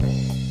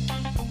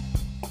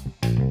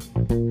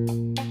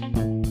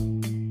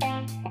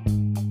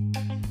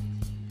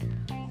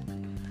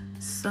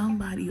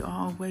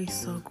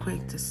always so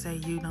quick to say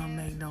you don't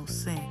make no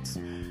sense.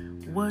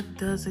 What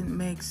doesn't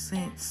make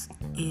sense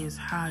is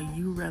how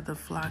you rather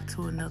flock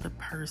to another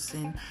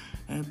person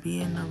and be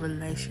in a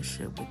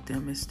relationship with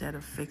them instead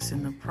of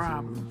fixing the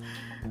problem.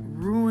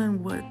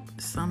 Ruin what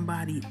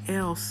somebody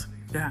else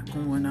got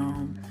going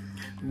on.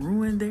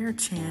 Ruin their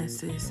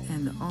chances,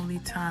 and the only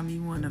time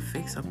you want to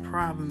fix a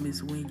problem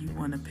is when you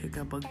want to pick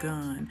up a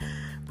gun.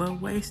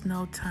 But waste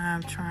no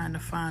time trying to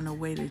find a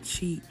way to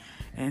cheat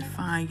and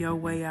find your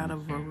way out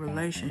of a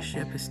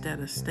relationship instead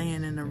of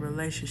staying in the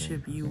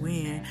relationship you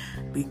in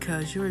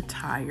because you're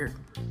tired.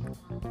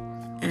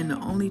 And the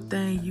only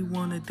thing you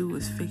want to do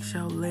is fix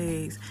your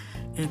legs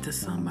into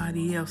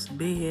somebody else's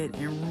bed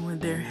and ruin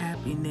their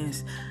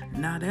happiness.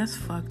 Now that's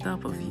fucked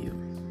up of you.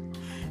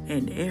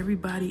 And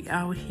everybody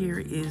out here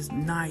is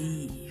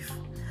naive.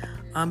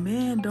 A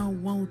man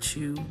don't want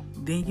you,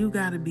 then you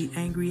gotta be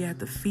angry at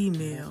the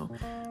female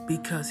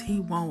because he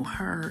want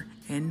her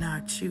and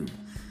not you.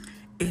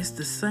 It's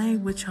the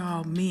same with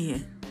y'all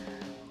men.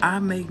 I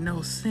make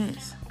no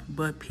sense,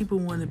 but people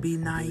want to be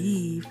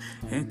naive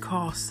and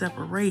cause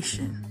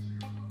separation.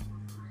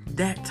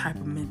 That type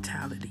of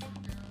mentality.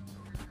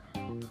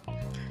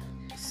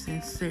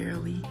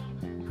 Sincerely,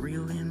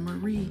 Breland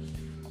Marie.